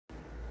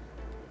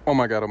Oh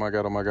my god, oh my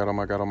god, oh my god, oh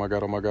my god, oh my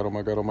god, oh my god, oh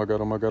my god, oh my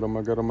god, oh my god, oh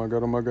my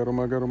god, oh my god, oh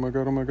my god, oh my god, oh my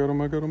god, oh my god, oh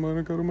my god, oh my god, oh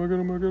my god, oh my god,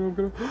 oh my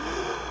god.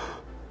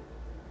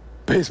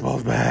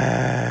 Baseball's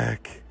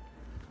back.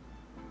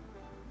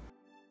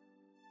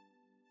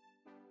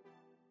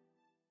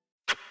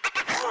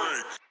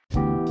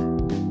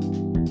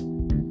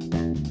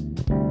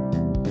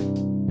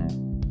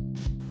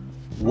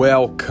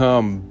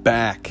 Welcome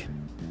back,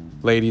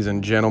 ladies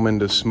and gentlemen,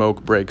 to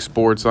Smoke Break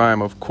Sports. I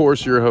am, of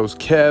course, your host,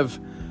 Kev.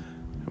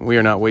 We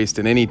are not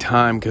wasting any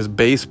time because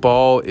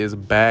baseball is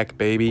back,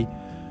 baby.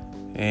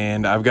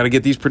 And I've got to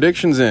get these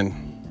predictions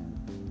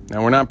in.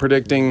 Now, we're not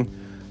predicting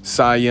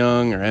Cy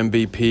Young or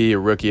MVP or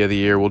Rookie of the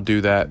Year. We'll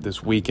do that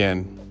this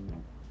weekend.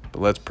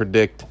 But let's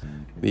predict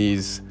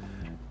these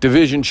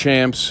division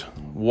champs,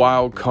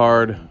 wild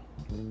card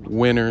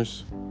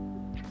winners.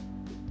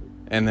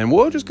 And then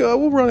we'll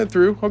run it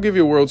through. I'll give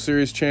you a World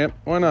Series champ.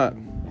 Why not?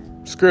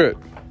 Screw it.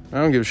 I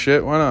don't give a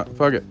shit. Why not?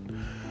 Fuck it.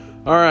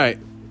 All right.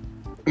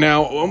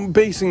 Now, I'm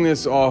basing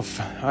this off,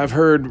 I've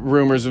heard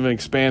rumors of an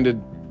expanded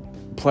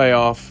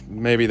playoff.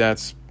 Maybe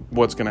that's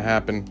what's going to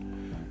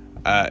happen.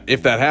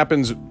 If that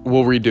happens,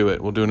 we'll redo it.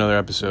 We'll do another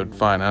episode.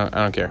 Fine. I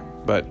don't care.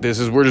 But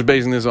we're just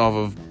basing this off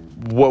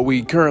of what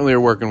we currently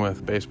are working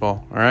with,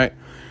 baseball. All right.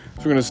 So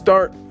we're going to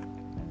start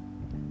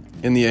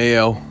in the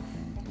AL.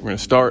 We're going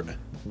to start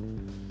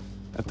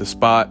at the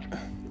spot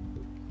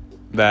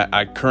that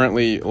I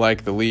currently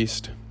like the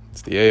least.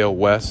 It's the AL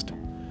West.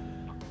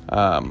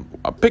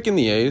 I'm picking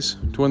the A's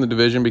to win the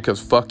division because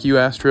fuck you,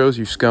 Astros,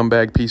 you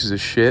scumbag pieces of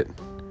shit.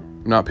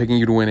 I'm not picking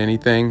you to win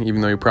anything, even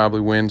though you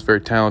probably win. It's a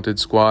very talented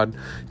squad.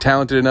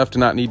 Talented enough to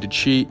not need to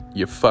cheat,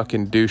 you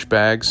fucking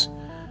douchebags.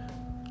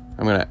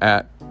 I'm going to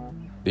at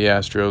the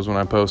Astros when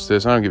I post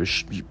this. I don't give a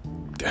shit.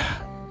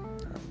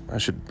 I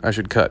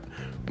should cut.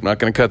 I'm not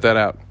going to cut that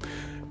out.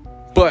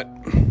 But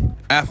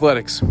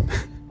athletics.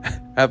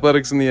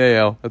 Athletics in the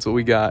AL. That's what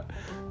we got.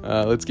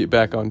 Let's get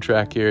back on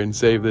track here and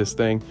save this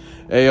thing.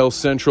 AL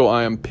Central,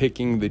 I am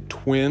picking the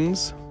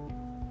Twins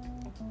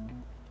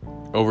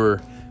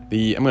over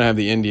I'm going to have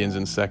the Indians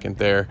in second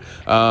there.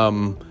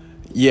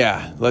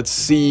 Let's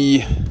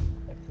see. I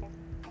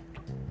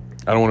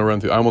don't want to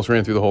run through. I almost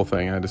ran through the whole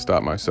thing. I had to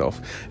stop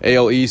myself.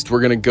 AL East,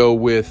 we're going to go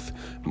with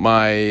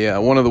my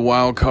one of the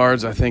wild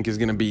cards, I think, is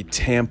going to be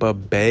Tampa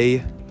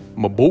Bay.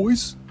 My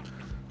boys.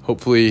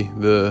 Hopefully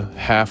the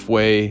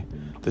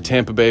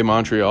Tampa Bay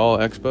Montreal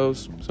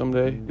Expos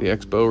someday, the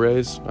Expo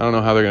Rays. I don't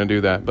know how they're going to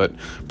do that, but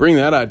bring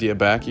that idea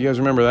back. You guys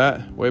remember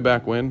that? Way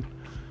back when?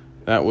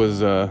 That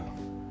was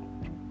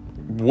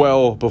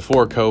well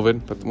before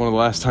COVID, but one of the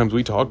last times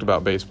we talked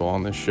about baseball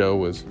on this show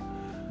was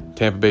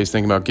Tampa Bay's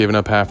thinking about giving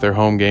up half their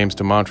home games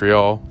to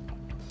Montreal.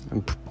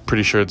 I'm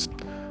pretty sure it's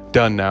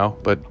done now,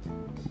 but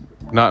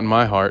not in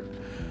my heart.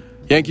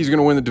 Yankees are going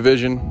to win the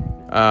division.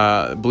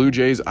 Blue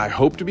Jays, I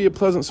hope to be a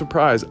pleasant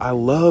surprise. I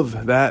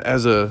love that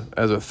as a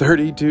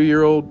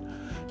 32-year-old,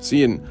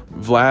 seeing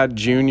Vlad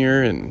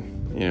Jr. and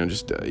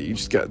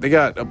they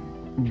got a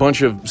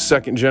bunch of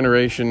second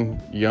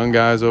generation young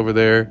guys over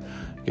there.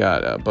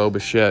 Got Bo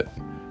Bichette.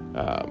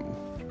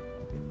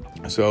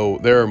 So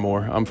there are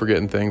more. I'm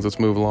forgetting things. Let's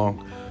move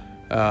along.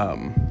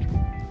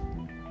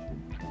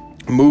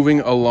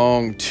 Moving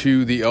along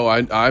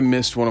to I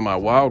missed one of my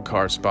wild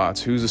card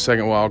spots. Who's the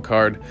second wild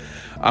card?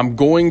 I'm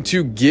going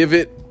to give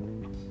it,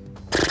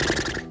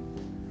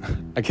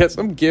 I guess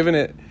I'm giving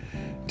it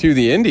to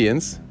the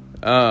Indians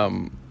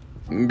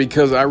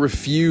because I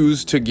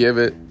refuse to give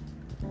it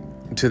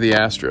to the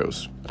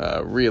Astros.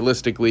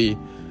 Realistically,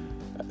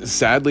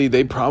 sadly,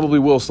 they probably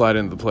will slide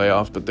into the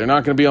playoffs, but they're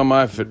not going to be on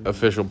my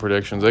official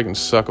predictions. They can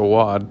suck a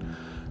wad.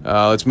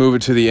 Let's move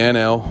it to the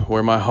NL,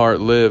 where my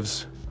heart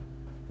lives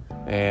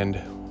and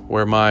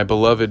where my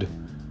beloved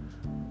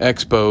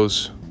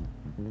Expos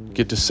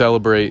get to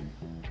celebrate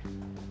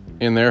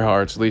in their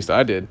hearts. At least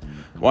I did.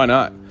 Why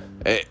not?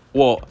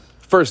 Well,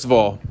 first of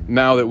all,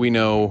 now that we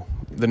know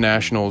the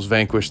Nationals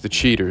vanquished the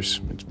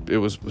cheaters, it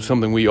was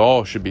something we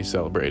all should be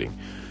celebrating.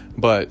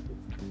 But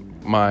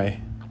my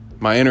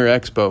inner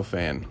Expo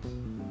fan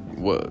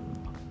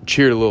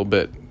cheered a little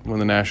bit when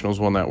the Nationals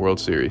won that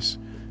World Series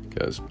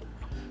because,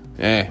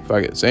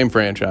 fuck it, same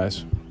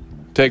franchise.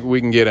 Take what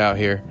we can get out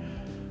here.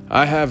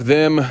 I have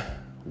them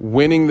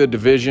winning the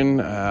division.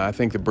 I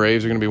think the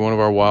Braves are going to be one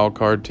of our wild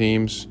card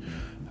teams.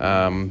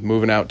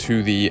 Moving out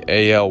to the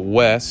AL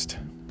West,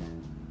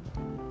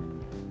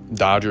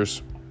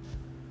 Dodgers.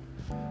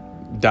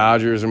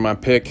 Dodgers are my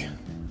pick.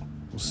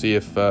 We'll see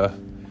if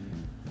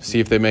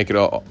they make it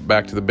all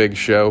back to the big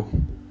show.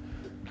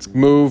 Let's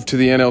move to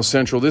the NL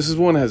Central. This is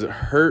one that has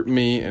hurt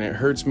me, and it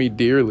hurts me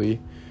dearly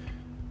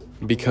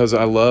because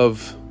I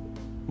love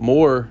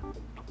more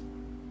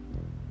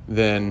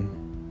than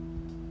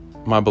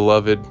my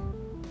beloved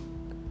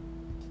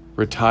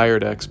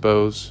retired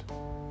Expos,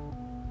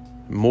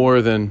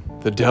 more than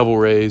the Devil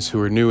Rays, who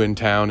were new in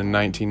town in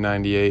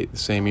 1998, the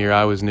same year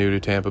I was new to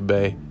Tampa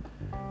Bay.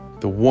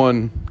 The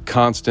one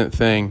constant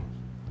thing,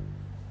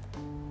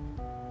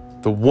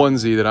 the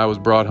onesie that I was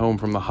brought home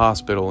from the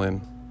hospital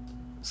in,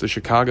 is the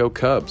Chicago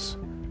Cubs.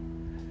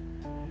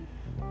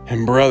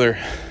 And brother,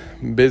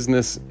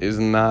 business is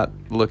not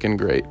looking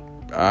great.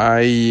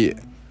 I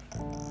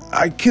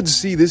could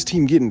see this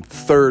team getting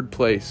third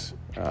place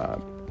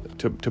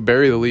to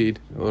bury the lead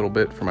a little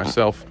bit for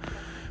myself.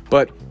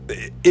 But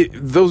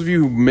those of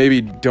you who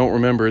maybe don't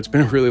remember, it's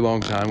been a really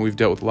long time. We've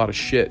dealt with a lot of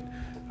shit.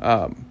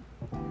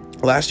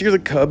 Last year, the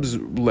Cubs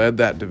led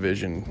that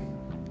division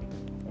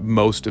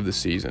most of the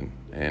season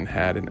and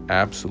had an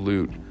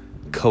absolute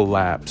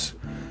collapse.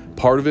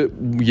 Part of it,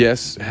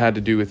 yes, had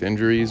to do with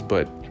injuries,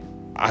 but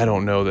I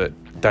don't know that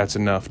that's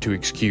enough to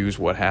excuse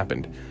what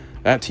happened.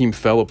 That team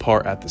fell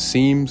apart at the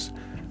seams.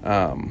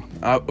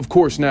 Of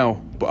course,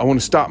 now I want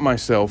to stop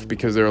myself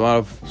because there are a lot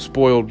of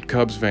spoiled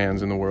Cubs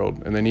fans in the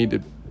world, and they need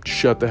to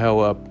shut the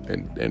hell up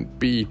and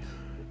be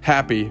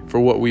happy for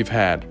what we've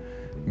had,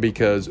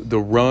 because the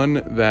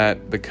run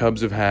that the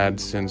Cubs have had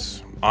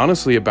since,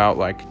 honestly, about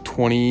like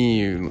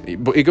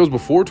it goes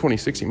before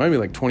 2016, might be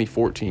like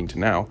 2014 to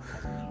now,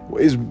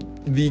 is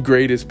the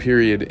greatest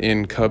period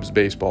in Cubs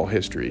baseball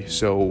history.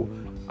 So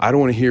I don't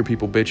want to hear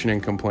people bitching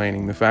and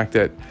complaining. The fact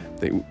that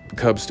the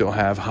Cubs still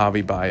have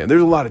Javi Baez.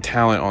 There's a lot of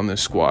talent on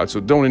this squad, so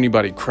don't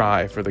anybody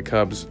cry for the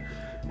Cubs,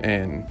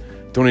 and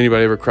don't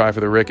anybody ever cry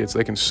for the Ricketts.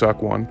 They can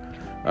suck one.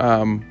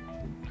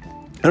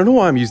 I don't know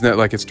why I'm using that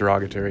like it's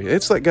derogatory.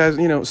 It's like, guys,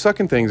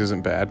 sucking things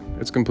isn't bad.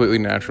 It's completely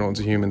natural. It's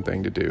a human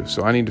thing to do.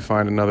 So I need to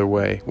find another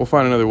way. We'll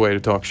find another way to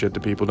talk shit to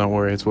people. Don't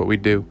worry. It's what we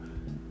do.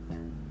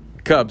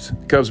 Cubs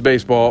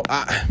baseball.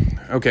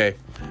 Okay.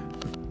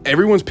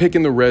 Everyone's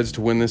picking the Reds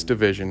to win this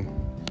division,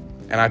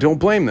 and I don't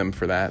blame them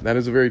for that. That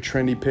is a very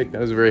trendy pick.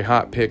 That is a very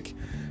hot pick.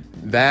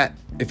 That,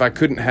 if I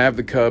couldn't have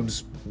the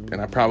Cubs,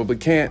 and I probably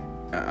can't,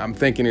 I'm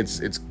thinking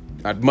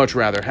I'd much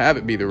rather have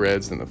it be the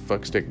Reds than the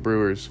fuckstick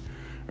Brewers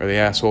or the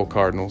asshole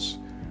Cardinals.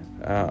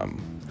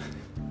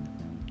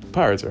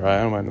 Pirates are right.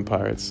 I don't mind the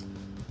Pirates.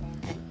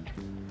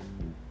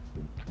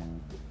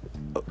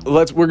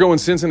 We're going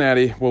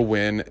Cincinnati will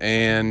win,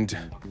 and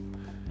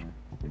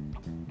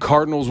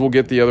Cardinals will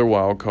get the other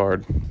wild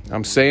card.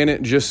 I'm saying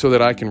it just so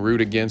that I can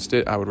root against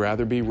it. I would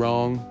rather be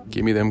wrong.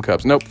 Give me them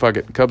Cubs. Nope, fuck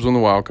it. Cubs win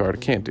the wild card. I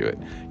can't do it.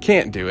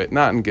 Can't do it.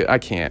 Not in good. I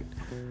can't.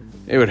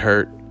 It would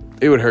hurt.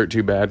 It would hurt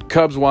too bad.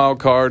 Cubs wild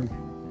card,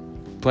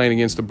 playing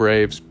against the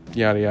Braves,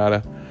 yada,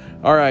 yada.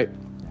 All right,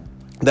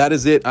 that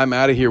is it. I'm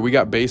out of here. We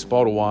got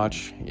baseball to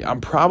watch. I'm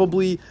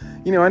probably,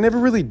 I never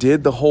really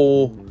did the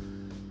whole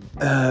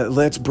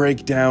let's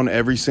break down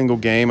every single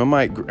game.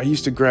 I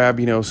used to grab,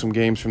 some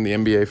games from the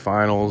NBA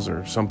Finals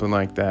or something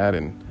like that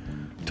and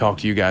talk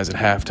to you guys at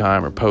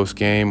halftime or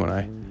post-game when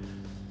I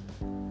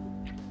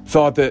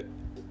thought that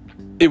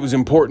it was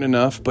important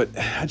enough. But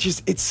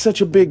it's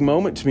such a big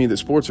moment to me that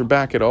sports are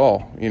back at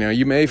all.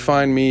 You may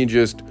find me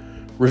just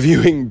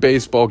reviewing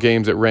baseball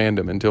games at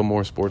random until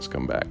more sports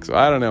come back. So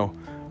I don't know.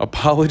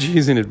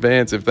 Apologies in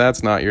advance if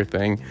that's not your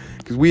thing,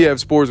 because we have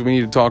sports we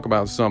need to talk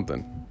about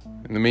something.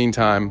 In the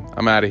meantime,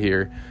 I'm out of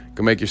here.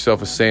 Go make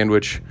yourself a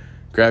sandwich,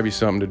 grab you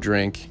something to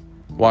drink,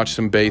 watch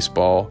some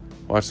baseball,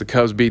 watch the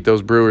Cubs beat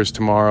those Brewers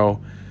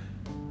tomorrow.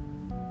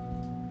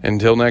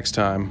 Until next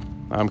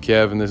time, I'm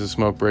Kev, and this is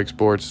Smoke Break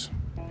Sports.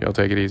 Y'all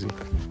take it easy.